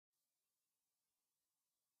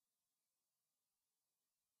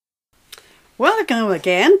Welcome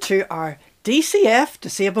again to our DCF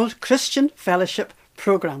Disabled Christian Fellowship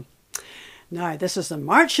programme. Now, this is the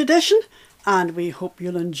March edition, and we hope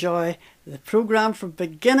you'll enjoy the programme from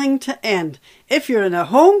beginning to end. If you're in a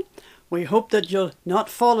home, we hope that you'll not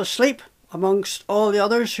fall asleep amongst all the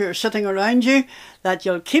others who are sitting around you, that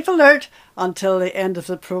you'll keep alert until the end of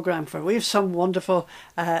the programme, for we have some wonderful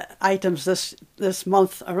items this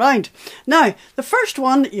month around. Now, the first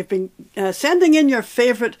one, you've been sending in your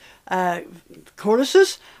favourite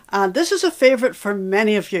choruses, and this is a favourite for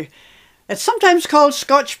many of you. It's sometimes called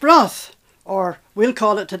Scotch Broth, or we'll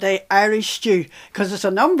call it today Irish Stew, because it's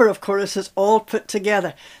a number of choruses all put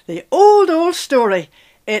together. The old story,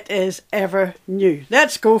 it is ever new.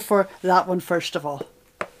 Let's go for that one first of all.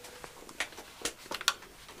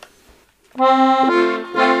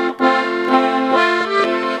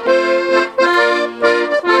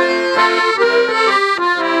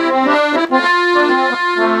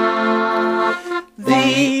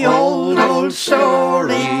 The old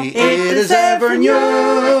story, it is ever new.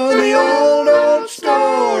 The old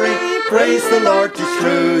story, praise the Lord, 'tis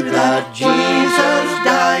true that Jesus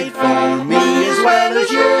died for me as well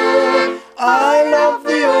as you. I love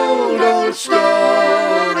the old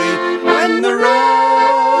story. When the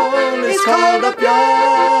roll is called up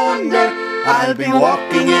yonder, I'll be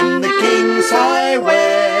walking in the King's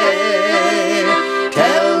highway.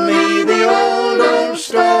 Tell me the old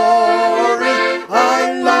story.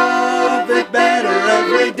 I love it better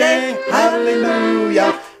every day.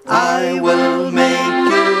 Hallelujah. I will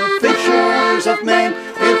make you fishers of men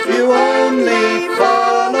if you only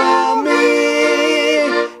follow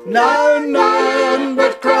me. Now none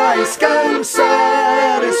but Christ can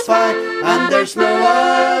satisfy, and there's no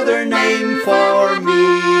other name for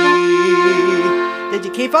me. Did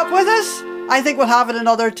you keep up with us? I think we'll have it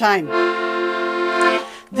another time.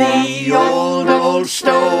 The old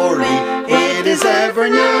story, it is ever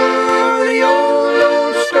new. The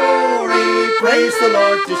old story, praise the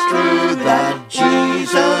Lord, 'tis true that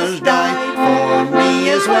Jesus died for me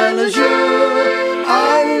as well as you.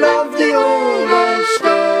 I love the old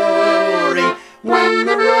story. When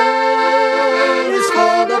the road is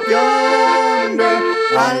called up yonder,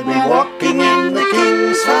 I'll be walking in the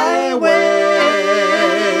King's highway.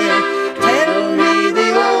 Tell me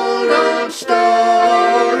the old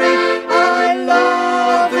story. I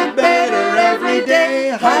love it better every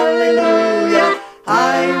day. Hallelujah.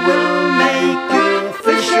 I will make you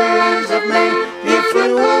fishers of men if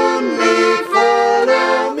you only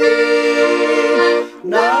follow me.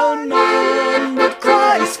 Now none but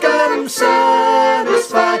Christ can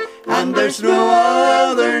satisfy, and there's no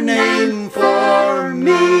other name for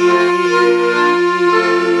me.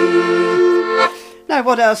 Now,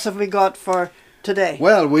 what else have we got for today?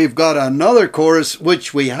 Well, we've got another chorus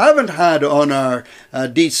which we haven't had on our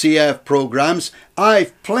DCF programs.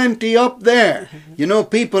 I've plenty up there. You know,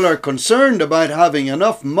 people are concerned about having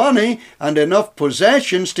enough money and enough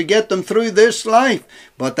possessions to get them through this life.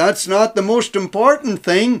 But that's not the most important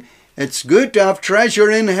thing. It's good to have treasure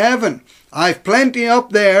in heaven. I've plenty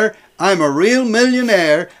up there. I'm a real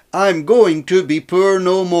millionaire. I'm going to be poor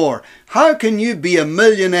no more. How can you be a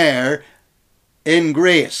millionaire in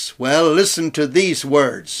grace? Well, listen to these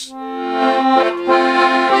words.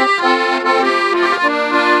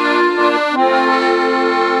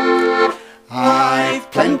 I've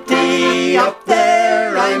plenty up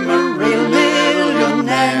there, I'm a real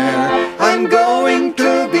millionaire. I'm going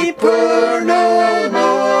to be poor no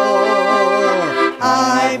more.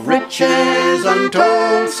 I've riches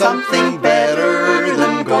untold, something better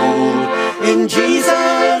than gold. In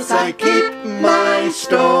Jesus I keep my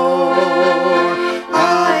store.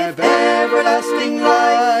 I've everlasting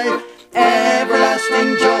life,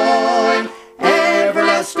 everlasting joy,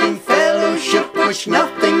 everlasting fellowship which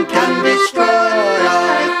nothing can destroy.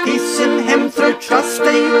 I've peace in Him through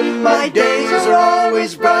trusting. My days are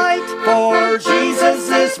always bright, for Jesus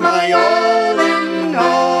is my all in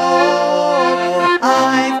all.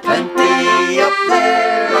 I've plenty up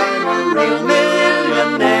there, I'm a real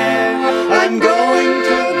millionaire. I'm going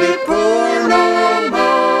to be poor no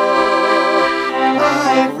more.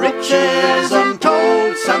 I've riches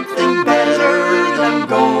untold, something better than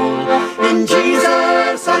gold. In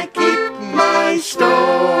Jesus I keep my store.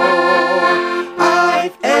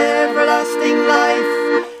 I've everlasting life,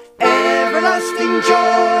 everlasting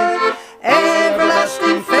joy,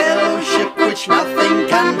 everlasting fellowship which nothing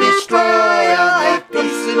can destroy. I've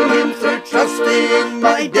peace in Him through trusting.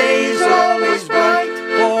 My days are always bright,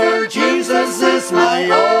 for Jesus is my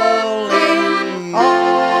all in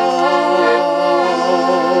all.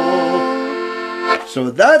 So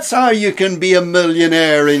that's how you can be a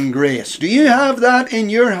millionaire in grace. Do you have that in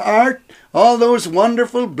your heart? all those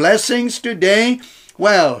wonderful blessings today?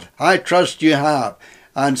 Well, I trust you have.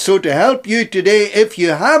 And so to help you today, if you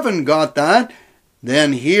haven't got that,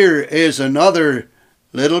 then here is another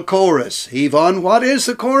little chorus. Yvonne, what is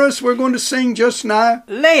the chorus we're going to sing just now?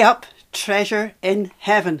 Lay up treasure in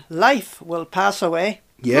heaven. Life will pass away.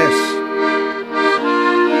 Yes.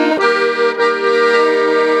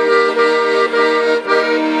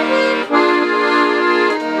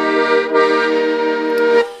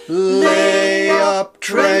 Lay up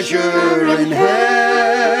treasure in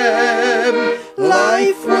heaven.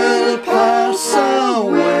 Life will pass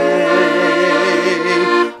away.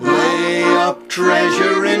 Lay up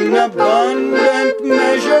treasure in abundant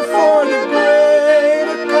measure for the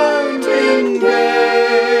great accounting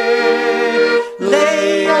day.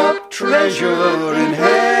 Lay up treasure in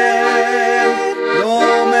heaven,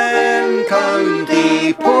 though men count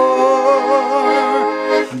thee poor.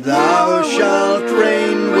 Thou shalt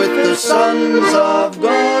reign with the sons of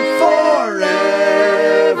God forevermore.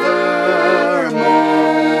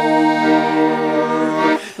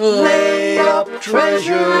 Lay up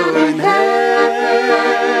treasure in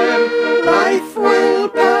heaven, life will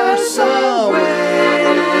pass away.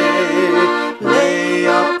 Lay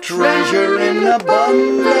up treasure in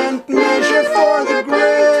abundant measure for the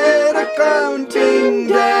great accounting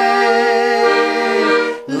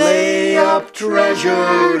day. Lay up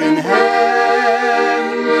treasure in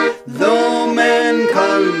heaven, though men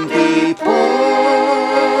count thee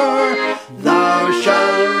poor. Thou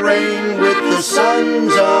shalt reign with the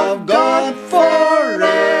sons of God forevermore.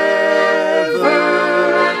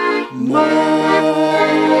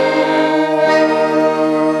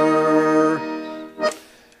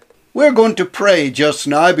 We're going to pray just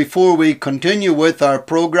now before we continue with our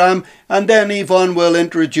program, and then Yvonne will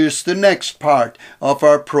introduce the next part of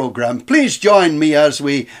our program. Please join me as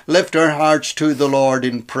we lift our hearts to the Lord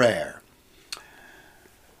in prayer.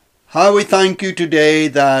 How we thank you today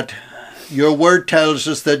that your word tells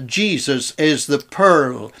us that Jesus is the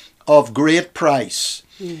pearl of great price.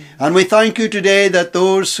 And we thank you today that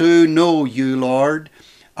those who know you, Lord,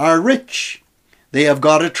 are rich. They have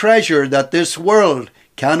got a treasure that this world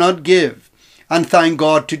cannot give. And thank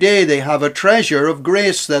God today they have a treasure of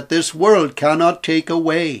grace that this world cannot take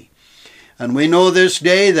away. And we know this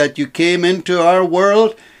day that you came into our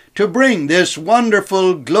world to bring this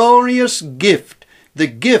wonderful, glorious gift, the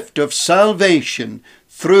gift of salvation,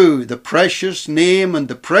 through the precious name and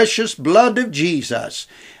the precious blood of Jesus.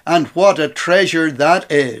 And what a treasure that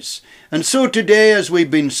is. And so today, as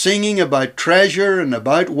we've been singing about treasure and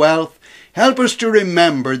about wealth, help us to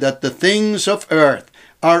remember that the things of earth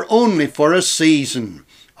are only for a season.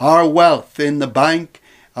 Our wealth in the bank,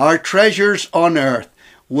 our treasures on earth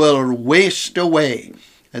will waste away.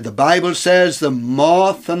 The Bible says the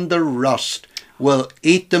moth and the rust will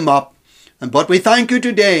eat them up. But we thank you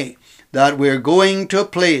today that we're going to a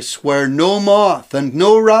place where no moth and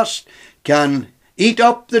no rust can eat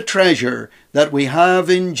up the treasure that we have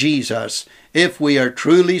in Jesus if we are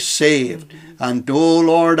truly saved. And oh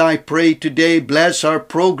Lord, I pray today, bless our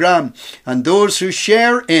program and those who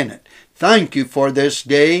share in it. Thank you for this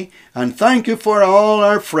day, and thank you for all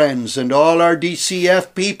our friends and all our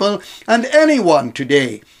DCF people and anyone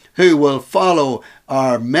today who will follow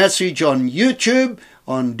our message on YouTube,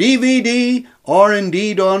 on DVD, or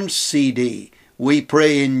indeed on CD. We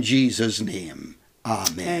pray in Jesus' name.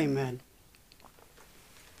 Amen. Amen.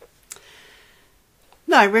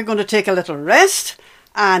 Now we're going to take a little rest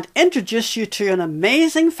and introduce you to an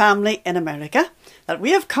amazing family in America that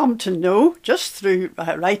we have come to know just through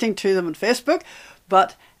writing to them on Facebook.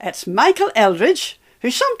 But it's Michael Eldridge,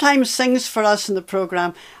 who sometimes sings for us in the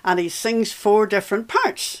programme, and he sings 4 different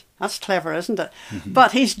parts. That's clever, isn't it?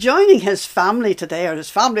 But he's joining his family today, or his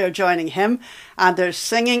family are joining him, and they're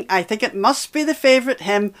singing, I think it must be the favourite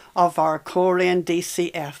hymn of our Coleraine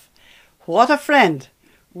DCF. What a friend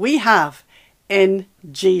we have in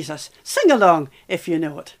Jesus. Sing along if you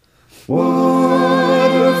know it. What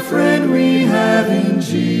a friend we have in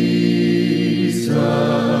Jesus,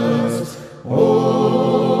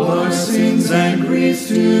 all our sins and griefs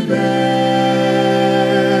to bear.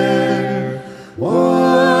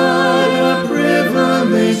 What a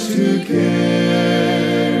privilege to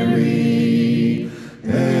carry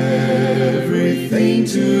everything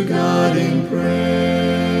to God in prayer.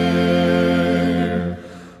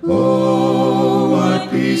 Oh, what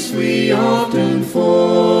peace we often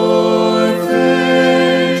forfeit.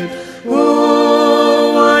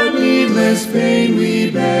 Oh, what needless pain we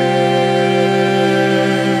bear.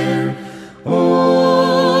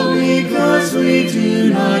 All because we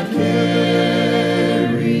do not carry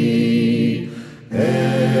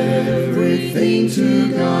everything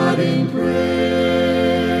to God in prayer.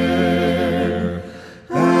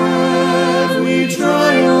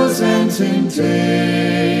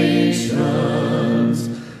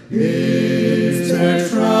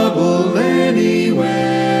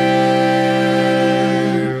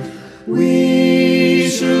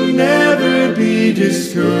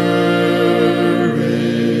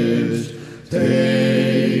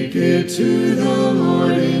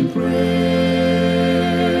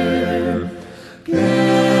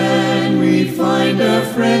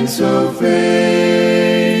 friend so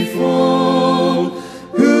faithful,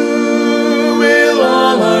 who will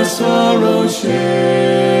all our sorrows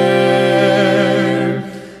share.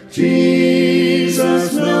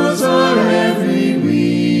 Jesus knows our every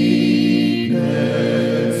weakness.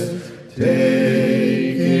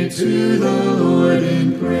 Take it to the Lord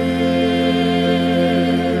in prayer.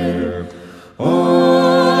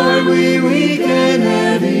 Are we weak and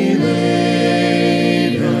heavy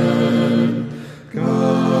laden,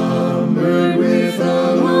 cumbered with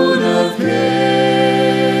a load of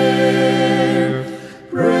care?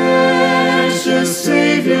 Precious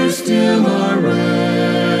Savior, still our refuge,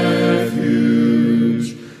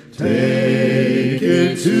 take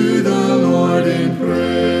it to the Lord in prayer.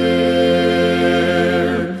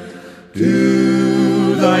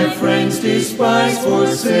 Do thy friends despise,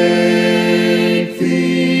 forsake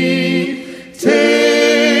thee?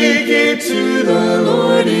 Take it to the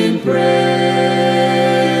Lord in prayer.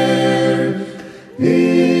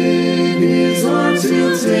 In his arms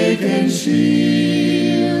he'll take and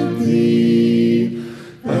shield thee.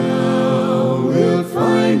 Thou wilt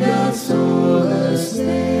find a solace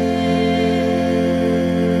there.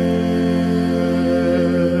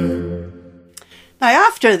 Now,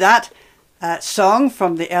 after that song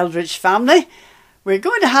from the Eldridge family, we're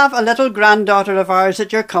going to have a little granddaughter of ours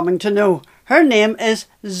that you're coming to know. Her name is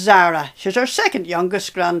Zara. She's our second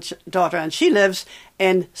youngest granddaughter, and she lives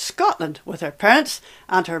in Scotland with her parents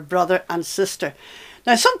and her brother and sister.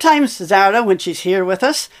 Now, sometimes Zara, when she's here with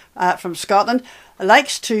us from Scotland,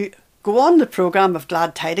 likes to go on the programme of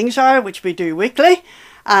Glad Tidings Hour, which we do weekly,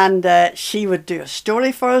 and she would do a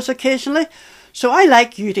story for us occasionally. So I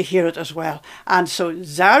like you to hear it as well. And so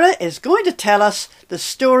Zara is going to tell us the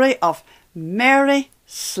story of Mary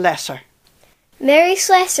Slessor. Mary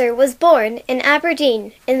Slessor was born in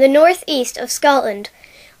Aberdeen in the northeast of Scotland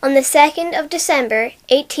on the 2nd of December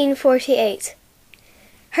 1848.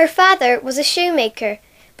 Her father was a shoemaker,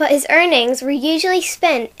 but his earnings were usually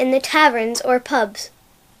spent in the taverns or pubs.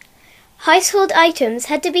 Household items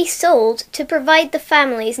had to be sold to provide the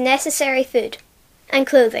family's necessary food and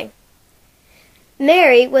clothing.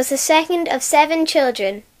 Mary was the second of 7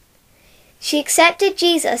 children. She accepted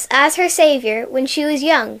Jesus as her Saviour when she was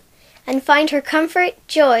young and found her comfort,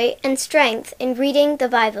 joy and strength in reading the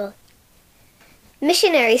Bible.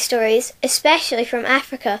 Missionary stories, especially from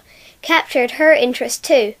Africa, captured her interest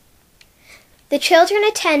too. The children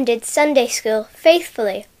attended Sunday school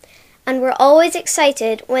faithfully and were always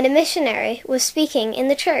excited when a missionary was speaking in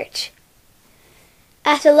the church.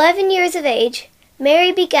 At 11 years of age,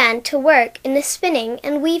 Mary began to work in the spinning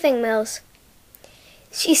and weaving mills.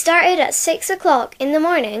 She started at 6 o'clock in the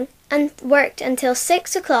morning and worked until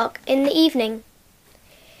 6 o'clock in the evening.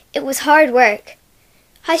 It was hard work.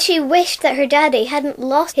 How she wished that her daddy hadn't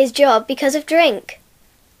lost his job because of drink.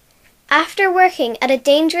 After working at a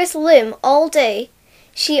dangerous loom all day,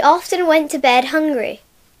 she often went to bed hungry.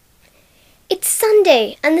 "It's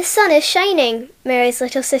Sunday and the sun is shining," Mary's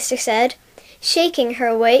little sister said, shaking her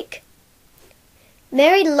awake.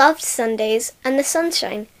 Mary loved Sundays and the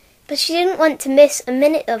sunshine, but she didn't want to miss a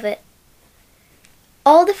minute of it.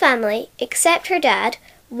 All the family, except her dad,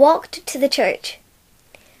 walked to the church.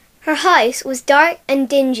 Her house was dark and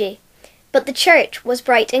dingy, but the church was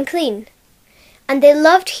bright and clean, and they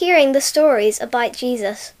loved hearing the stories about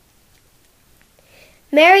Jesus.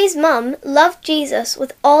 Mary's mum loved Jesus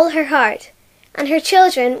with all her heart, and her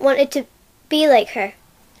children wanted to be like her.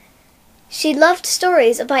 She loved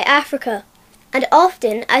stories about Africa, and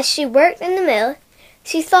often as she worked in the mill,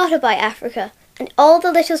 she thought about Africa and all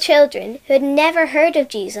the little children who had never heard of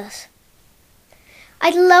Jesus.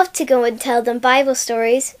 "I'd love to go and tell them Bible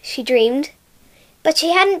stories," she dreamed, but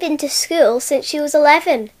she hadn't been to school since she was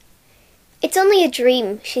 11. "It's only a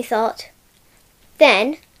dream," she thought.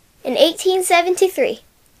 Then, in 1873,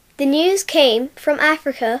 the news came from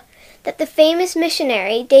Africa that the famous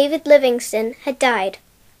missionary David Livingstone had died.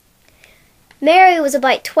 Mary was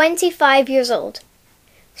about 25 years old.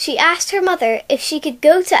 She asked her mother if she could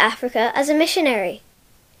go to Africa as a missionary.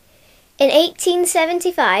 In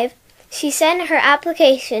 1875, she sent her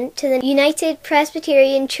application to the United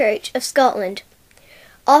Presbyterian Church of Scotland,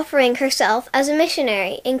 offering herself as a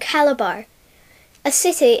missionary in Calabar, a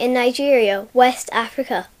city in Nigeria, West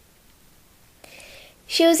Africa.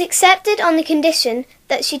 She was accepted on the condition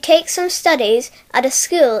that she take some studies at a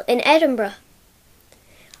school in Edinburgh.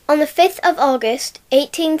 On the 5th of August,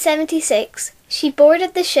 1876, she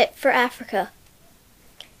boarded the ship for Africa.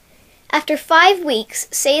 After 5 weeks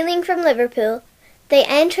sailing from Liverpool, they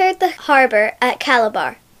entered the harbour at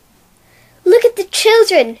Calabar. "Look at the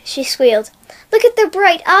children," she squealed. "Look at their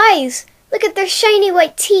bright eyes. Look at their shiny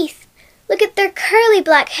white teeth. Look at their curly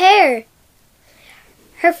black hair.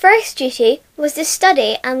 Her first duty was to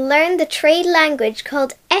study and learn the trade language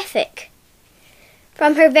called Efik.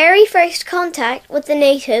 From her very first contact with the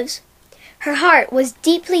natives, her heart was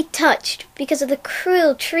deeply touched because of the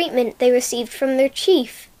cruel treatment they received from their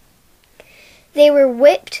chief. They were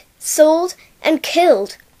whipped, sold, and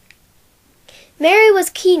killed. Mary was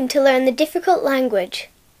keen to learn the difficult language.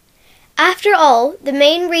 After all, the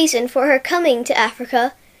main reason for her coming to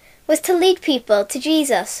Africa was to lead people to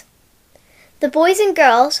Jesus. The boys and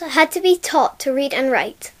girls had to be taught to read and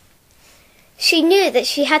write. She knew that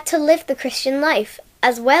she had to live the Christian life,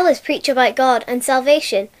 as well as preach about God and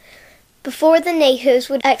salvation, before the natives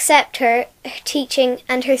would accept her teaching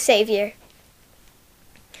and her Saviour.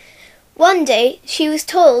 One day she was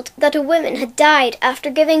told that a woman had died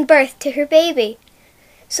after giving birth to her baby,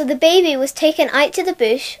 so the baby was taken out to the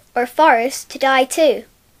bush or forest to die too.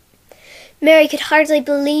 Mary could hardly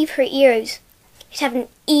believe her ears. "You'd have an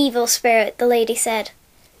evil spirit," the lady said.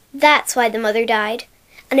 "That's why the mother died,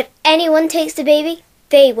 and if anyone takes the baby,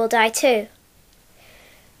 they will die too."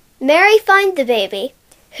 Mary found the baby,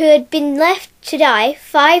 who had been left to die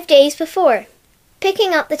 5 days before.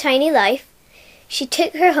 Picking up the tiny life, she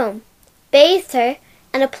took her home, bathed her,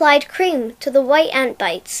 and applied cream to the white ant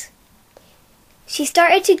bites. She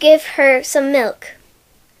started to give her some milk.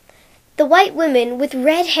 "The white woman with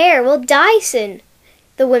red hair will die soon,"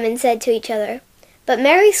 the women said to each other. But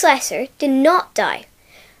Mary Slessor did not die,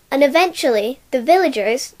 and eventually the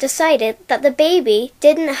villagers decided that the baby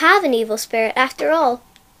didn't have an evil spirit after all.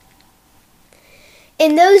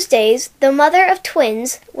 In those days, the mother of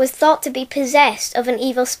twins was thought to be possessed of an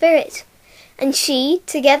evil spirit, and she,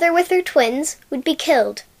 together with her twins, would be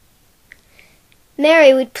killed.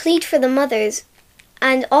 Mary would plead for the mothers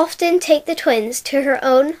and often take the twins to her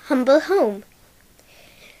own humble home.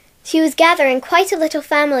 She was gathering quite a little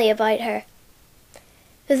family about her.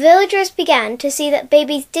 The villagers began to see that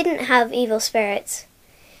babies didn't have evil spirits,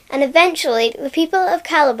 and eventually the people of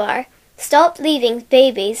Calabar stopped leaving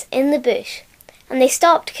babies in the bush, and they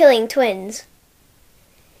stopped killing twins.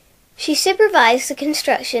 She supervised the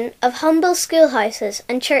construction of humble schoolhouses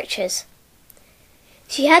and churches.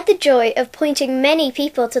 She had the joy of pointing many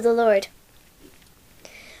people to the Lord.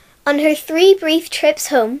 On her 3 brief trips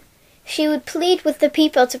home, she would plead with the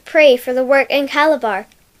people to pray for the work in Calabar.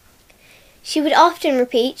 She would often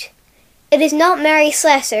repeat, "It is not Mary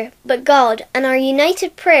Slessor, but God and our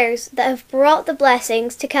united prayers that have brought the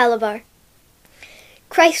blessings to Calabar.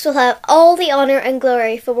 Christ will have all the honour and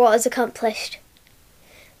glory for what is accomplished."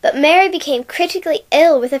 But Mary became critically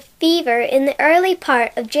ill with a fever in the early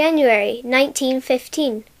part of January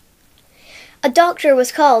 1915. A doctor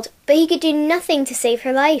was called, but he could do nothing to save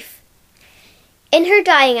her life. In her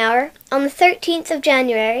dying hour, on the 13th of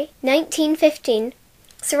January 1915,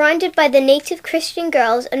 surrounded by the native Christian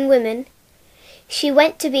girls and women, she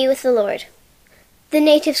went to be with the Lord. The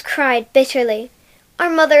natives cried bitterly, "Our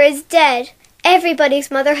mother is dead.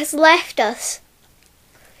 Everybody's mother has left us."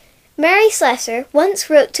 Mary Slessor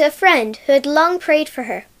once wrote to a friend who had long prayed for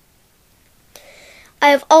her, "I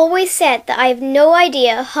have always said that I have no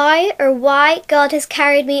idea how or why God has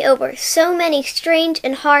carried me over so many strange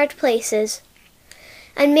and hard places,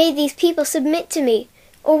 and made these people submit to me,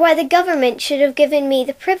 or why the government should have given me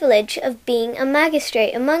the privilege of being a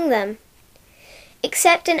magistrate among them,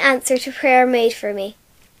 except in answer to prayer made for me.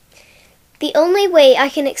 The only way I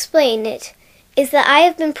can explain it is that I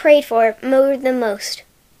have been prayed for more than most.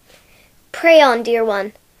 Pray on, dear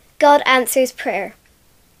one. God answers prayer."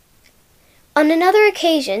 On another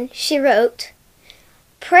occasion, she wrote,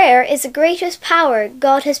 "Prayer is the greatest power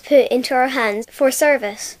God has put into our hands for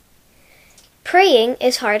service. Praying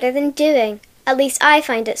is harder than doing, at least I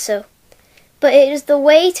find it so, but it is the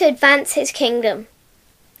way to advance His kingdom.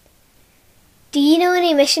 Do you know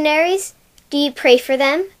any missionaries? Do you pray for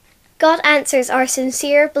them? God answers our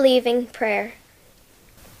sincere believing prayer."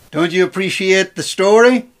 Don't you appreciate the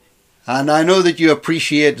story? And I know that you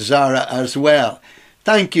appreciate Zara as well.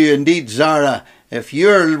 Thank you indeed, Zara. If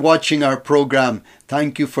you're watching our programme,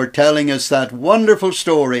 thank you for telling us that wonderful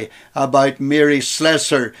story about Mary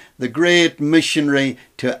Slessor, the great missionary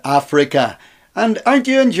to Africa. And aren't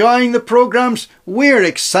you enjoying the programmes? We're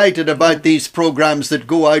excited about these programmes that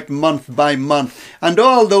go out month by month, and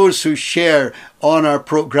all those who share on our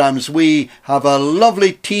programmes. We have a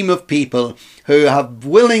lovely team of people who have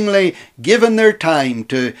willingly given their time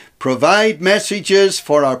to provide messages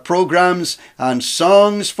for our programmes and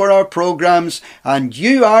songs for our programmes, and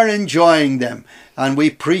you are enjoying them. and we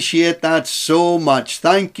appreciate that so much.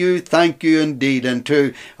 Thank you indeed. And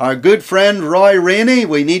to our good friend Roy Rainey,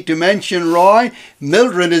 we need to mention Roy.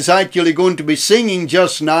 Mildred is actually going to be singing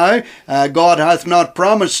just now. God hath not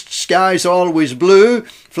promised skies always blue,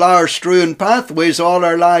 flower-strewn pathways all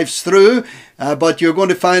our lives through. But you're going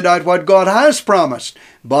to find out what God has promised.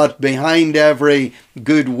 But behind every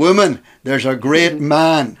good woman, there's a great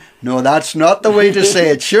man. No, that's not the way to say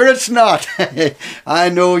it. Sure it's not. I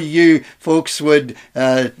know you folks would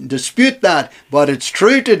dispute that, but it's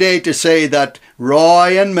true today to say that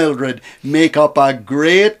Roy and Mildred make up a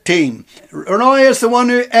great team. Roy is the one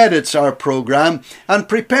who edits our program and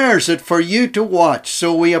prepares it for you to watch,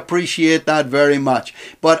 so we appreciate that very much.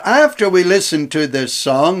 But after we listen to this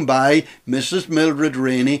song by Mrs. Mildred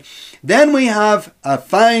Rainey, then we have a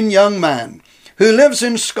fine young man who lives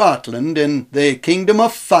in Scotland in the Kingdom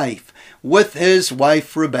of Fife with his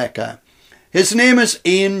wife Rebecca. His name is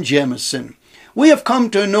Iain Jamieson. We have come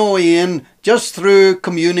to know Iain just through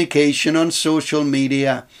communication on social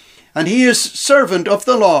media, and he is servant of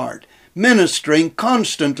the Lord, ministering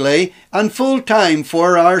constantly and full-time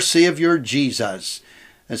for our Saviour Jesus.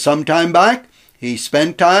 Some time back, he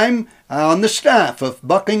spent time on the staff of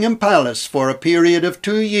Buckingham Palace for a period of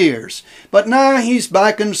 2 years. But now he's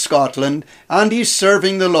back in Scotland and he's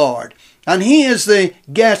serving the Lord. And he is the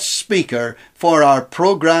guest speaker for our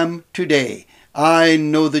program today. I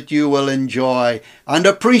know that you will enjoy and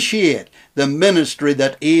appreciate the ministry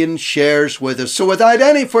that Iain shares with us. So without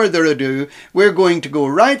any further ado, we're going to go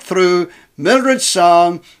right through Mildred's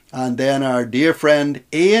song and then our dear friend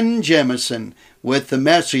Iain Jamieson with the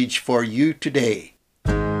message for you today.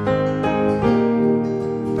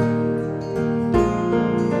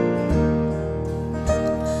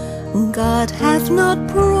 God hath not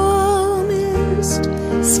promised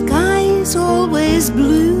skies always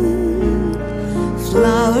blue,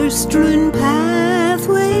 flower-strewn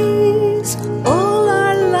pathways all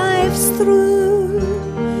our lives through.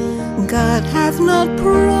 God hath not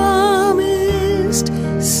promised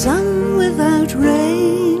sun without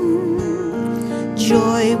rain,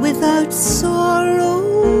 joy without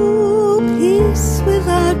sorrow, peace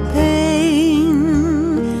without pain.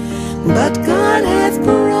 But God hath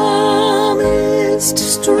promised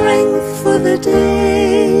strength for the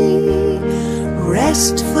day,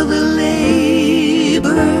 rest for the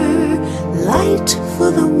labor, light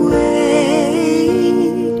for the way,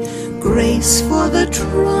 grace for the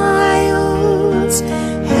trials,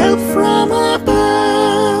 help from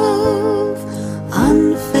above,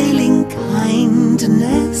 unfailing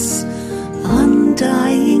kindness,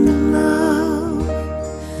 undying love.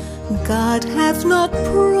 God hath not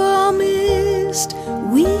promised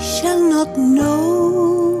we shall not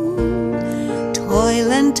know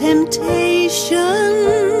toil and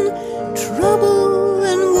temptation, trouble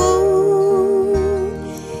and woe.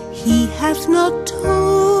 He hath not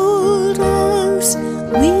told us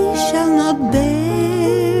we shall not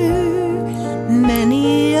bear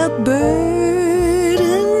many a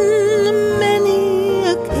burden, many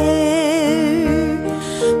a care.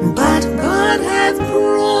 But God hath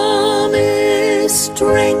promised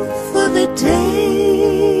strength for the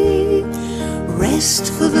day,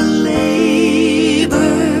 rest for the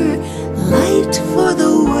labor, light for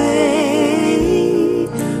the way,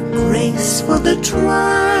 grace for the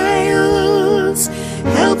trials,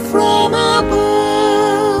 help from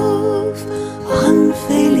above,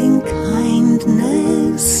 unfailing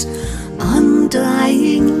kindness,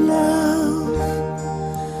 undying love.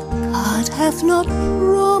 God hath not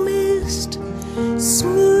promised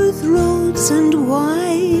smooth roads and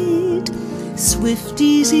wide, swift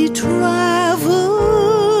easy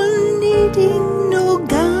travel, needing no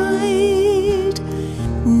guide.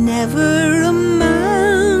 Never a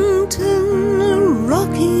mountain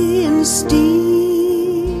rocky and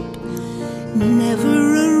steep,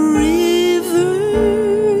 never a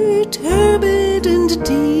river turbid and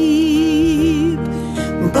deep.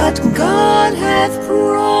 But God hath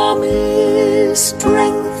promised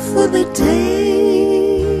strength for the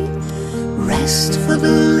day, rest for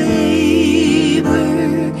the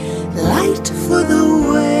labor, light for the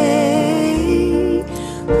way,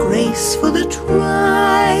 grace for the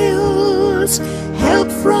trials,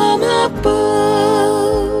 help from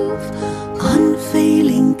above,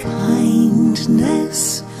 unfailing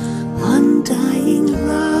kindness, undying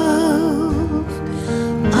love,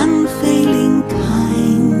 unfailing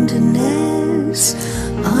kindness,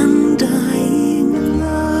 undying love.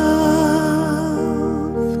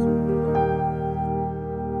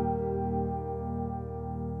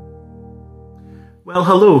 Well,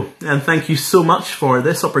 hello, and thank you so much for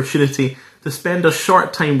this opportunity to spend a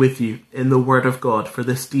short time with you in the Word of God for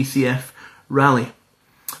this DCF Rally.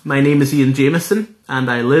 My name is Iain Jamieson,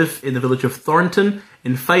 and I live in the village of Thornton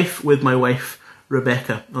in Fife with my wife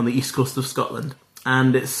Rebecca on the east coast of Scotland.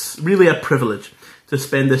 And it's really a privilege to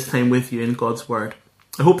spend this time with you in God's Word.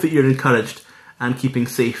 I hope that you're encouraged and keeping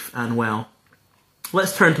safe and well.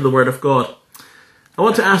 Let's turn to the Word of God. I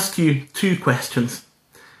want to ask you two questions.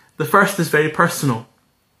 The first is very personal.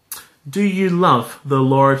 Do you love the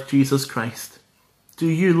Lord Jesus Christ? Do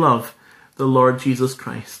you love the Lord Jesus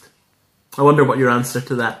Christ? I wonder what your answer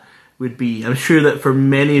to that would be. I'm sure that for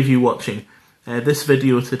many of you watching this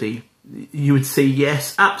video today, you would say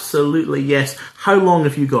yes, absolutely yes. How long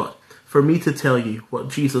have you got for me to tell you what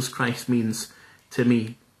Jesus Christ means to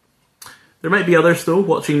me? There might be others, though,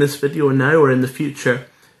 watching this video now or in the future,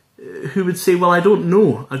 who would say, well, I don't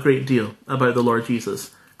know a great deal about the Lord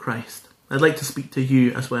Jesus Christ. I'd like to speak to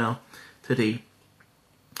you as well today.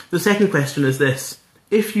 The second question is this.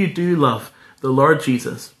 If you do love the Lord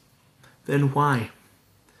Jesus, then why?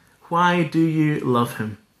 Why do you love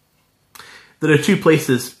him? There are two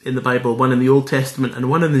places in the Bible, one in the Old Testament and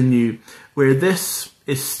one in the New, where this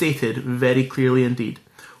is stated very clearly indeed.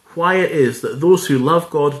 Why it is that those who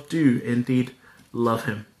love God do indeed love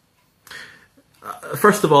him.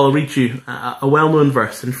 First of all, I'll read you a well-known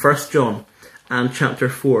verse in 1 John and chapter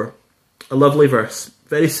 4. A lovely verse,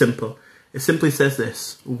 very simple. It simply says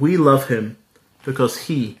this: we love him because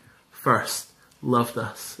he first loved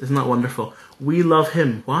us. Isn't that wonderful? We love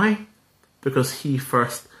him. Why? Because he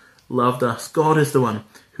first loved us. God is the one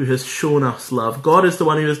who has shown us love. God is the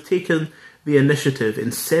one who has taken the initiative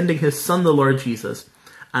in sending his Son, the Lord Jesus,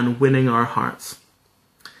 and winning our hearts.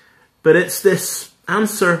 But it's this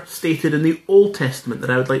answer stated in the Old Testament that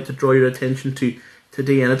I would like to draw your attention to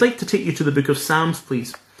today. And I'd like to take you to the book of Psalms,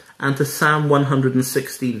 please, and to Psalm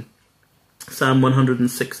 116. Psalm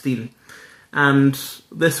 116. And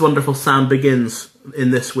this wonderful psalm begins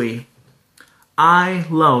in this way. I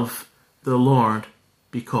love the Lord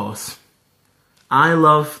because. I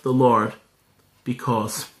love the Lord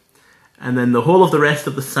because. And then the whole of the rest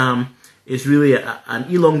of the psalm is really an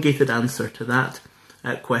elongated answer to that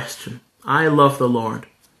question. I love the Lord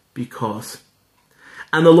because.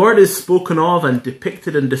 And the Lord is spoken of and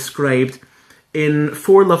depicted and described in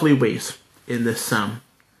four lovely ways in this psalm.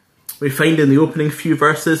 We find in the opening few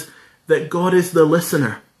verses that God is the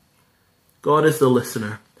listener. God is the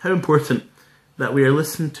listener. How important that we are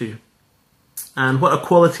listened to. And what a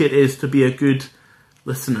quality it is to be a good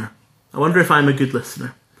listener. I wonder if I'm a good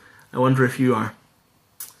listener. I wonder if you are.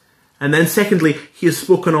 And then secondly, he is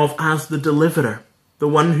spoken of as the deliverer, the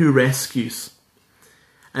one who rescues.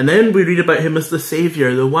 And then we read about him as the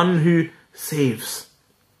saviour, the one who saves.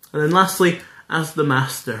 And then lastly, as the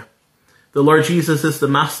master. The Lord Jesus is the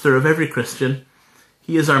master of every Christian.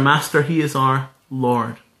 He is our master. He is our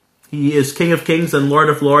Lord. He is King of Kings and Lord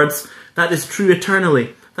of Lords. That is true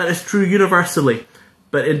eternally. That is true universally.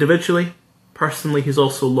 But individually, personally, he's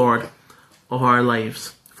also Lord of our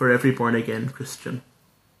lives for every born-again Christian.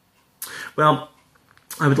 Well,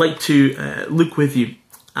 I would like to look with you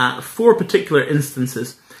at four particular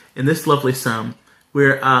instances in this lovely psalm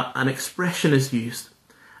where an expression is used.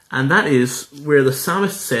 And that is where the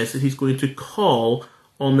psalmist says that he's going to call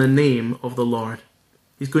on the name of the Lord.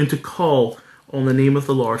 He's going to call on the name of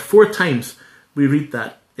the Lord. 4 times we read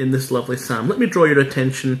that in this lovely psalm. Let me draw your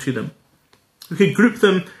attention to them. We could group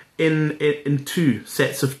them in two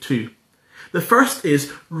sets of 2. The first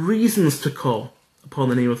is reasons to call upon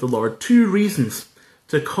the name of the Lord. 2 reasons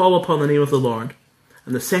to call upon the name of the Lord.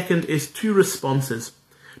 And the second is 2 responses.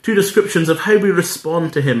 2 descriptions of how we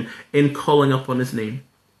respond to him in calling upon his name.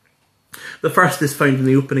 The first is found in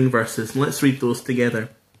the opening verses, and let's read those together.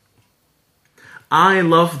 I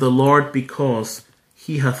love the Lord because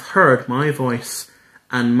he hath heard my voice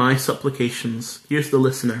and my supplications. Here's the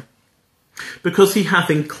listener. Because he hath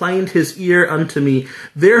inclined his ear unto me,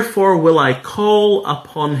 therefore will I call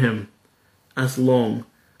upon him as long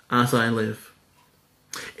as I live.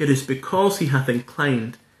 It is because he hath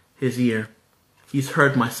inclined his ear. He's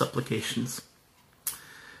heard my supplications.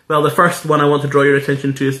 Well, the first one I want to draw your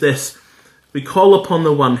attention to is this. We call upon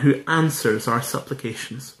the one who answers our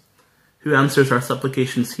supplications. Who answers our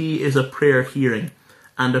supplications. He is a prayer hearing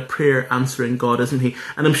and a prayer answering God, isn't he?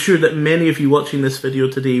 And I'm sure that many of you watching this video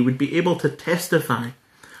today would be able to testify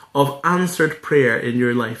of answered prayer in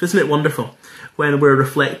your life. Isn't it wonderful when we're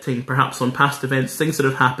reflecting perhaps on past events, things that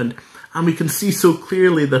have happened, and we can see so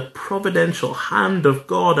clearly the providential hand of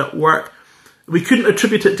God at work. We couldn't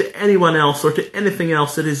attribute it to anyone else or to anything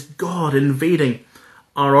else. It is God invading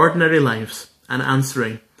our ordinary lives and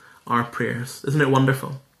answering our prayers. Isn't it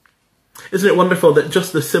wonderful? Isn't it wonderful that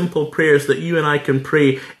just the simple prayers that you and I can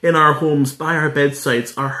pray in our homes, by our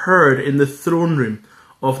bedsides, are heard in the throne room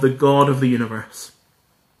of the God of the universe?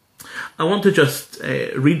 I want to just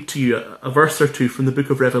read to you a verse or two from the book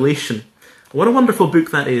of Revelation. What a wonderful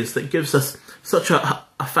book that is, that gives us such a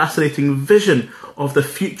fascinating vision of the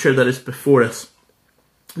future that is before us.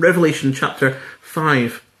 Revelation chapter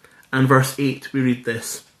 5 and verse 8, we read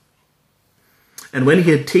this. And when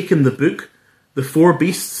he had taken the book, the 4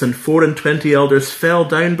 beasts and 24 elders fell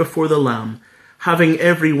down before the Lamb, having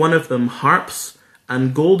every one of them harps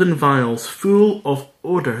and golden vials full of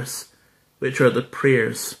odours, which are the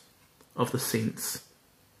prayers of the saints.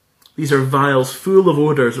 These are vials full of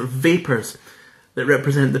odours or vapours that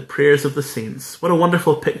represent the prayers of the saints. What a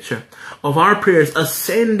wonderful picture of our prayers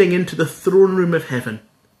ascending into the throne room of heaven.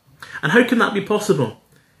 And how can that be possible?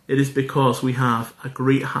 It is because we have a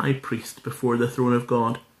great high priest before the throne of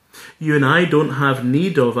God. You and I don't have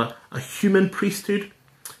need of a human priesthood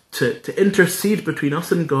to intercede between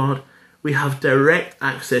us and God. We have direct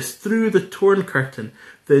access through the torn curtain,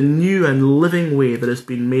 the new and living way that has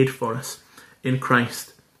been made for us in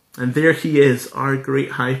Christ. And there he is, our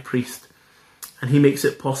great high priest. And he makes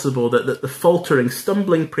it possible that the faltering,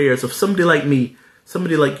 stumbling prayers of somebody like me,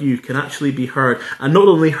 somebody like you, can actually be heard. And not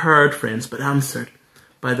only heard, friends, but answered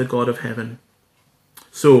by the God of heaven.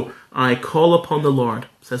 So I call upon the Lord,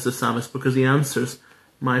 says the psalmist, because he answers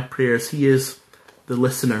my prayers. He is the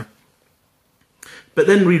listener. But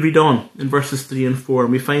then we read on in verses 3 and 4,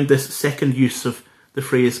 and we find this second use of the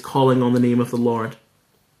phrase, calling on the name of the Lord.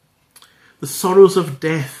 The sorrows of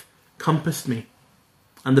death compassed me,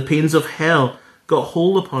 and the pains of hell got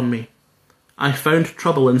hold upon me. I found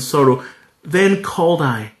trouble and sorrow. Then called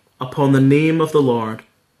I upon the name of the Lord.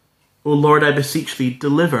 O Lord, I beseech thee,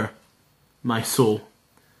 deliver my soul.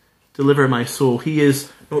 Deliver my soul. He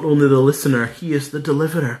is not only the listener, he is the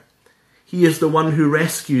deliverer. He is the one who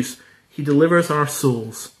rescues. He delivers our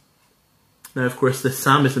souls. Now, of course, this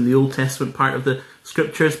psalm is in the Old Testament part of the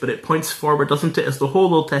scriptures, but it points forward, doesn't it, as the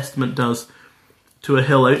whole Old Testament does, to a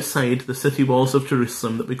hill outside the city walls of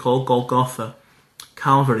Jerusalem that we call Golgotha,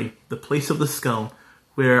 Calvary, the place of the skull,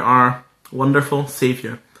 where our wonderful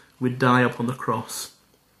Saviour would die upon the cross.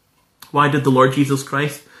 Why did the Lord Jesus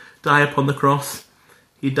Christ die upon the cross?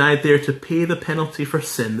 He died there to pay the penalty for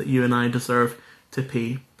sin that you and I deserve to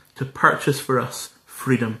pay, to purchase for us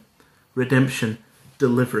freedom, redemption,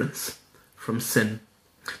 deliverance from sin.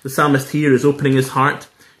 The psalmist here is opening his heart,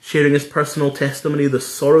 sharing his personal testimony. The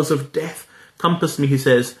sorrows of death compass me, he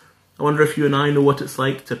says. I wonder if you and I know what it's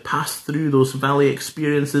like to pass through those valley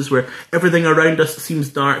experiences where everything around us seems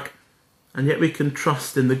dark, and yet we can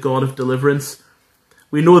trust in the God of deliverance.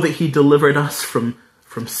 We know that he delivered us from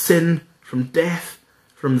sin, from death,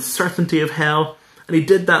 from the certainty of hell, and he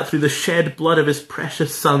did that through the shed blood of his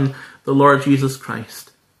precious Son, the Lord Jesus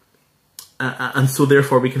Christ. And so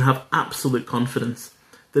therefore we can have absolute confidence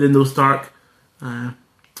that in those dark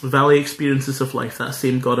valley experiences of life, that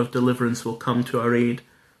same God of deliverance will come to our aid.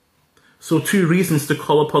 So 2 reasons to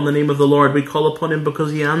call upon the name of the Lord. We call upon him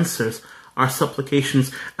because he answers our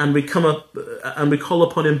supplications, and we call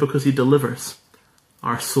upon him because he delivers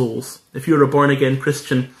our souls. If you're a born-again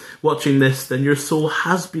Christian watching this, then your soul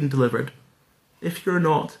has been delivered. If you're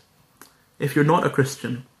not a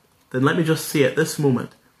Christian, then let me just say at this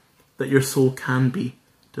moment that your soul can be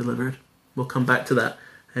delivered. We'll come back to that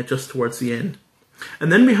just towards the end.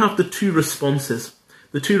 And then we have the 2 responses.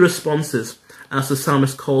 The 2 responses as the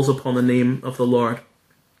psalmist calls upon the name of the Lord.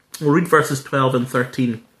 We'll read verses 12 and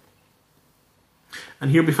 13. And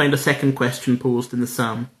here we find a second question posed in the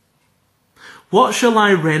psalm. What shall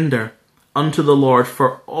I render unto the Lord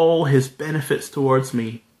for all his benefits towards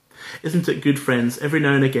me? Isn't it good, friends, every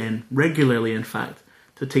now and again, regularly in fact,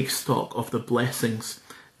 to take stock of the blessings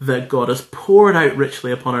that God has poured out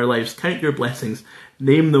richly upon our lives? Count your blessings,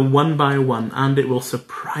 name them one by one, and it will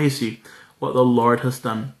surprise you what the Lord has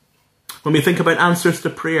done. When we think about answers to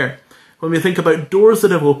prayer, when we think about doors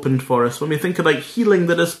that have opened for us, when we think about healing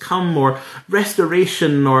that has come, or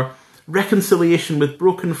restoration, or reconciliation with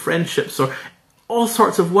broken friendships, or all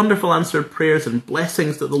sorts of wonderful answered prayers and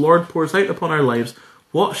blessings that the Lord pours out upon our lives,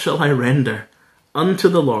 what shall I render unto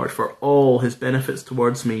the Lord for all his benefits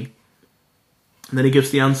towards me? And then he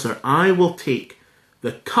gives the answer, I will take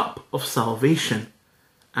the cup of salvation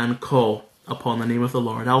and call upon the name of the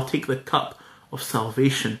Lord. I'll take the cup of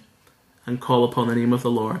salvation and call upon the name of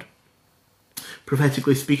the Lord.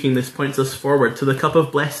 Prophetically speaking, this points us forward to the cup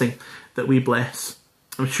of blessing that we bless.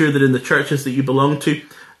 I'm sure that in the churches that you belong to,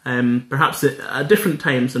 perhaps at different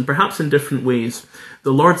times and perhaps in different ways,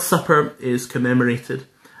 the Lord's Supper is commemorated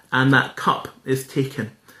and that cup is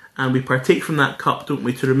taken and we partake from that cup, don't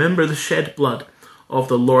we, to remember the shed blood of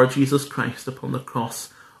the Lord Jesus Christ upon the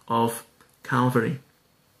cross of Calvary.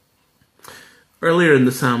 Earlier in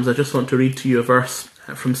the Psalms, I just want to read to you a verse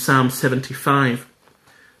from Psalm 75.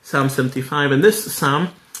 Psalm 75, and this psalm,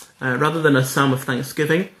 rather than a psalm of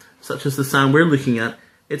thanksgiving, such as the psalm we're looking at,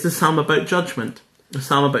 it's a psalm about judgment, a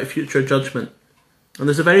psalm about future judgment. And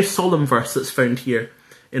there's a very solemn verse that's found here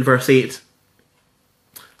in verse 8.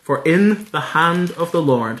 For in the hand of the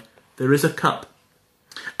Lord there is a cup,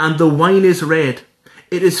 and the wine is red.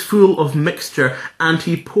 It is full of mixture, and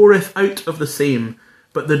he poureth out of the same.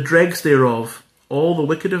 But the dregs thereof, all the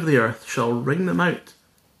wicked of the earth, shall wring them out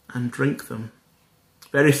and drink them.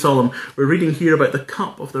 Very solemn. We're reading here about the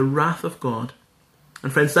cup of the wrath of God.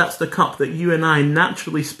 And friends, that's the cup that you and I,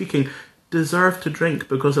 naturally speaking, deserve to drink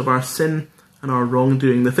because of our sin and our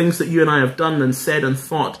wrongdoing. The things that you and I have done and said and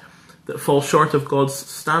thought that fall short of God's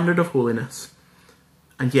standard of holiness.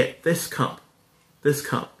 And yet this cup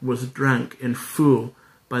was drank in full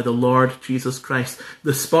by the Lord Jesus Christ,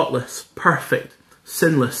 the spotless, perfect,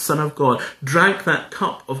 sinless Son of God, drank that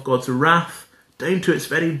cup of God's wrath down to its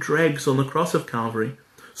very dregs on the cross of Calvary,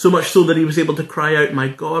 so much so that he was able to cry out, my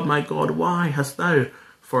God, why hast thou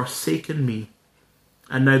forsaken me?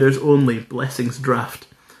 And now there's only blessing's draught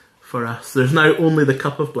for us. There's now only the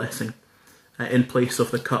cup of blessing in place of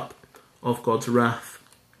the cup of God's wrath.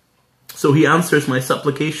 So he answers my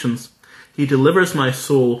supplications. He delivers my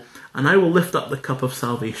soul, and I will lift up the cup of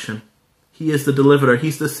salvation. He is the deliverer,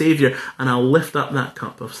 he's the saviour, and I'll lift up that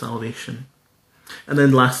cup of salvation. And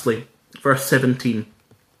then lastly, verse 17.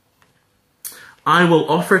 I will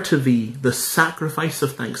offer to thee the sacrifice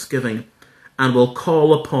of thanksgiving, and will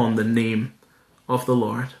call upon the name of the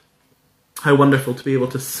Lord. How wonderful to be able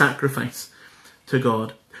to sacrifice to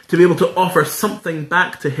God, to be able to offer something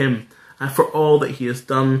back to him for all that he has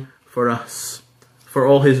done for us, for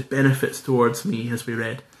all his benefits towards me, as we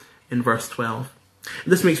read in verse 12.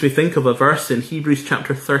 And this makes me think of a verse in Hebrews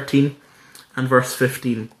chapter 13 and verse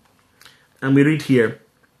 15. And we read here,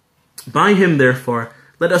 by him, therefore,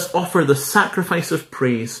 let us offer the sacrifice of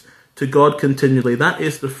praise to God continually. That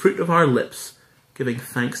is the fruit of our lips, giving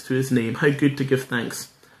thanks to his name. How good to give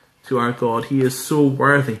thanks to our God. He is so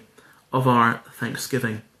worthy of our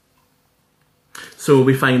thanksgiving. So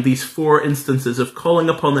we find these 4 instances of calling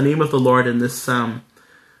upon the name of the Lord in this psalm.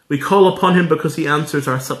 We call upon him because he answers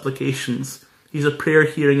our supplications. He's a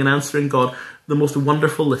prayer-hearing and answering God, the most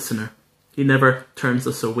wonderful listener. He never turns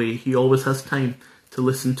us away. He always has time to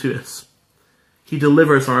listen to us. He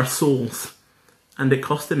delivers our souls, and it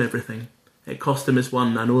cost him everything. It cost him his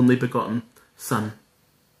one and only begotten Son.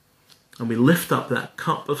 And we lift up that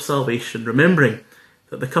cup of salvation, remembering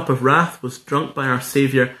that the cup of wrath was drunk by our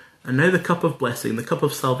Saviour, and now the cup of blessing, the cup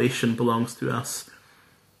of salvation, belongs to us.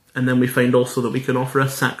 And then we find also that we can offer a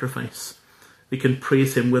sacrifice. We can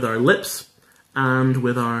praise him with our lips and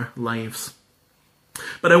with our lives.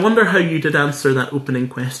 But I wonder how you did answer that opening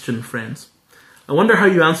question, friends. I wonder how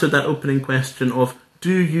you answered that opening question of,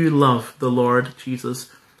 do you love the Lord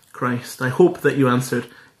Jesus Christ? I hope that you answered,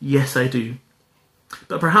 yes, I do.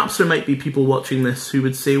 But perhaps there might be people watching this who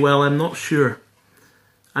would say, well, I'm not sure.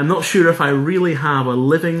 I'm not sure if I really have a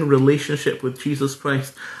living relationship with Jesus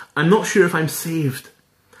Christ. I'm not sure if I'm saved.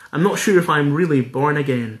 I'm not sure if I'm really born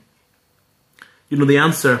again. You know, the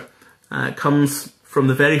answer comes from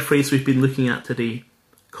the very phrase we've been looking at today,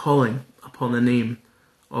 calling upon the name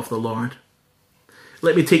of the Lord.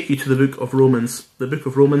 Let me take you to the book of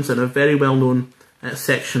Romans in a very well-known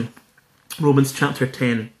section, Romans chapter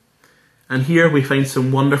 10. And here we find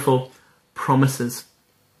some wonderful promises.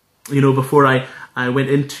 You know, before I went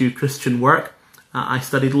into Christian work, I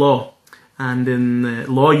studied law. And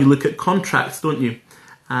in law you look at contracts, don't you?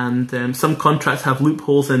 And some contracts have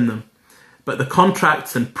loopholes in them. But the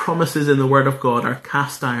contracts and promises in the Word of God are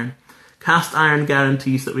cast iron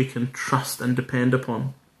guarantees that we can trust and depend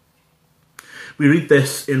upon. We read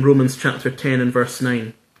this in Romans chapter 10 and verse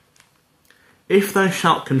 9. If thou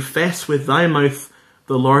shalt confess with thy mouth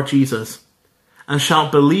the Lord Jesus, and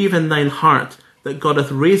shalt believe in thine heart that God hath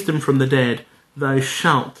raised him from the dead, thou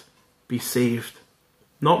shalt be saved.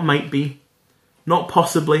 Not might be, not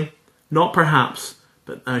possibly, not perhaps,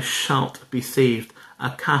 but thou shalt be saved. A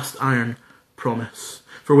cast iron promise.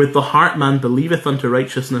 For with the heart man believeth unto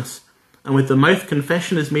righteousness, and with the mouth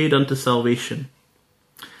confession is made unto salvation.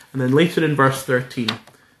 And then later in verse 13,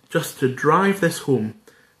 just to drive this home,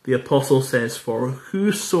 the apostle says, for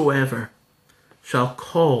whosoever shall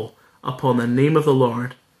call upon the name of the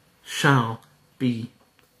Lord shall be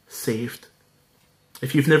saved.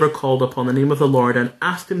 If you've never called upon the name of the Lord and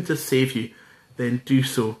asked him to save you, then do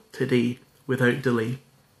so today without delay.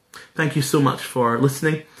 Thank you so much for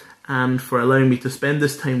listening and for allowing me to spend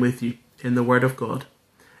this time with you in the Word of God.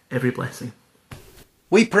 Every blessing.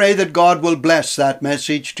 We pray that God will bless that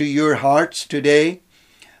message to your hearts today.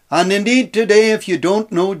 And indeed today, if you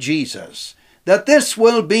don't know Jesus, that this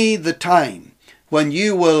will be the time when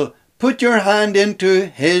you will put your hand into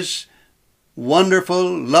his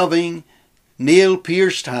wonderful, loving,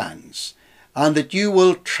 nail-pierced hands, and that you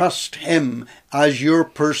will trust him as your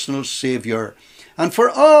personal Saviour. And for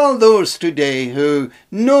all those today who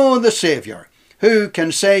know the Saviour, who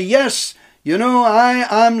can say, yes, you know, I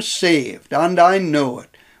am saved and I know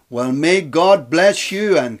it. Well, may God bless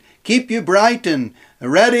you and keep you bright and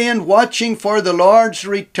ready and watching for the Lord's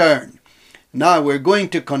return. Now we're going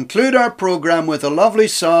to conclude our program with a lovely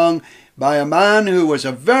song by a man who was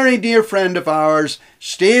a very dear friend of ours,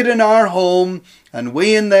 stayed in our home, and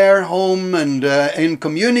we in their home, and in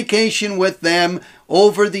communication with them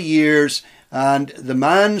over the years. And the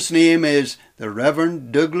man's name is the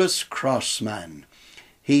Reverend Douglas Crossman.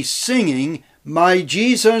 He's singing, My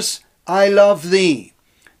Jesus, I Love Thee.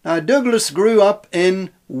 Now Douglas grew up in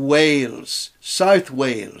Wales, South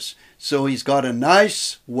Wales, so he's got a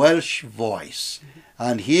nice Welsh voice.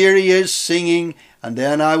 And here he is singing, and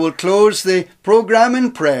then I will close the program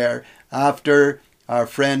in prayer after our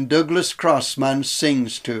friend Douglas Crossman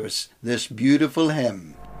sings to us this beautiful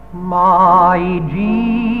hymn. My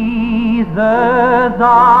Jesus,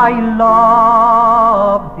 I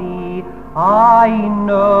love thee, I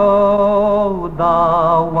know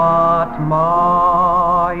thou art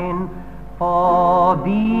mine. For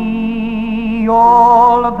thee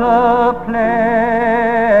all the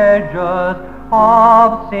pleasures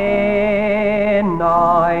of sin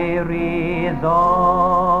I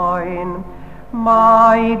resign.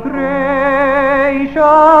 My gracious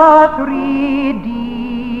Redeemer,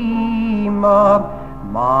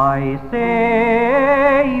 my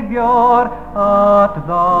Saviour art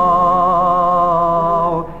thou.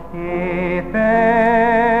 If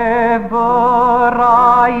ever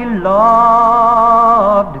I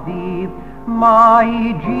loved thee,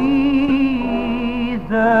 my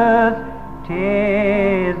Jesus,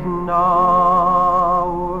 'tis now.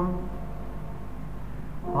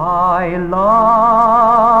 I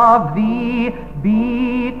love thee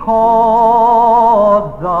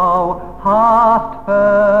because thou hast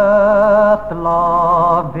first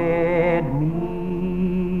loved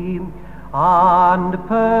me, and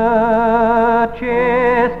purchased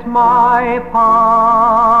my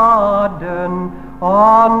pardon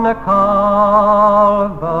on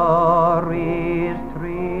Calvary's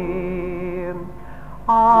tree.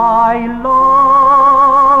 I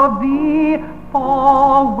love thee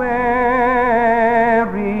for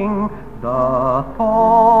wearing the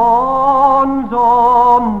thorns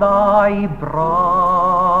on thy brow.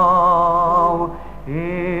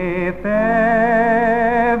 If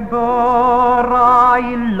ever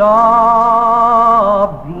I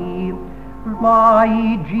love thee, my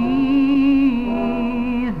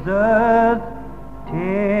Jesus,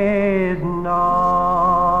 'tis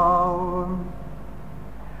now.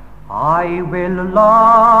 I will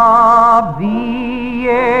love thee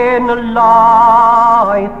in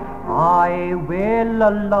life, I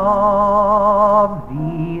will love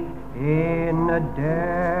thee in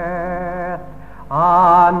death,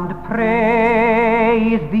 and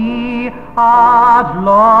praise thee as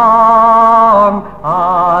long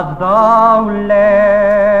as thou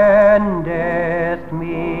lendest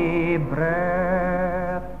me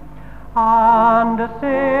breath, and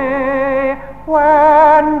say,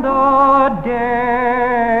 when the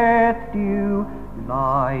death dew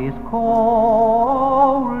lies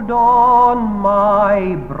cold on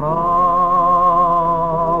my brow,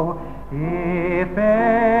 if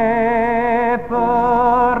ever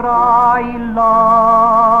I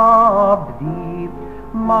loved thee,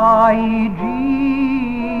 my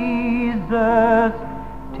Jesus,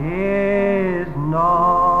 'tis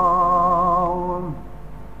now.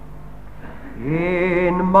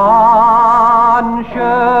 In mansions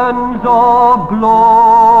of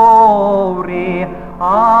glory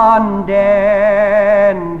and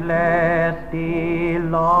endless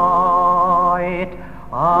delight,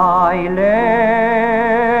 I'll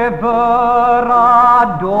ever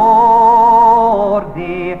adore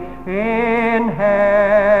thee in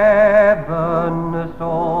heaven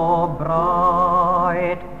so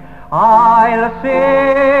bright. I'll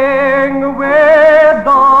sing with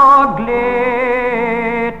the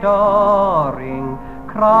glittering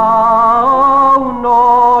crown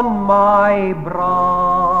on my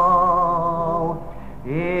brow.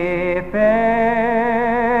 If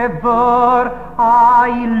ever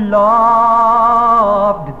I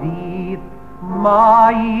loved thee, my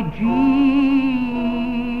my Jesus,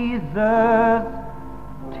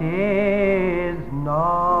 'tis now.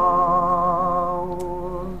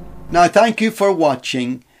 Now thank you for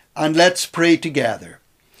watching, and let's pray together.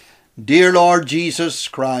 Dear Lord Jesus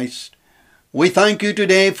Christ, we thank you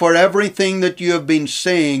today for everything that you have been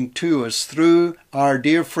saying to us through our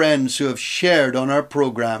dear friends who have shared on our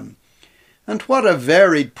program. And what a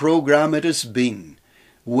varied program it has been.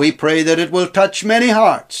 We pray that it will touch many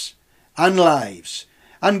hearts and lives.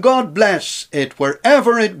 And God bless it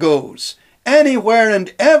wherever it goes, anywhere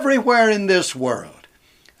and everywhere in this world.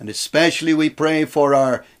 And especially we pray for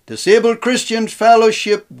our Disabled Christian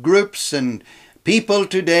Fellowship groups and people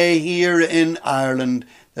today here in Ireland,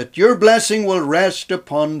 that your blessing will rest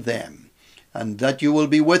upon them, and that you will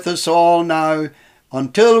be with us all now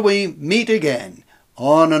until we meet again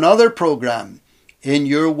on another program in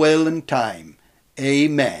your will and time.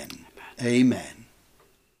 Amen. Amen.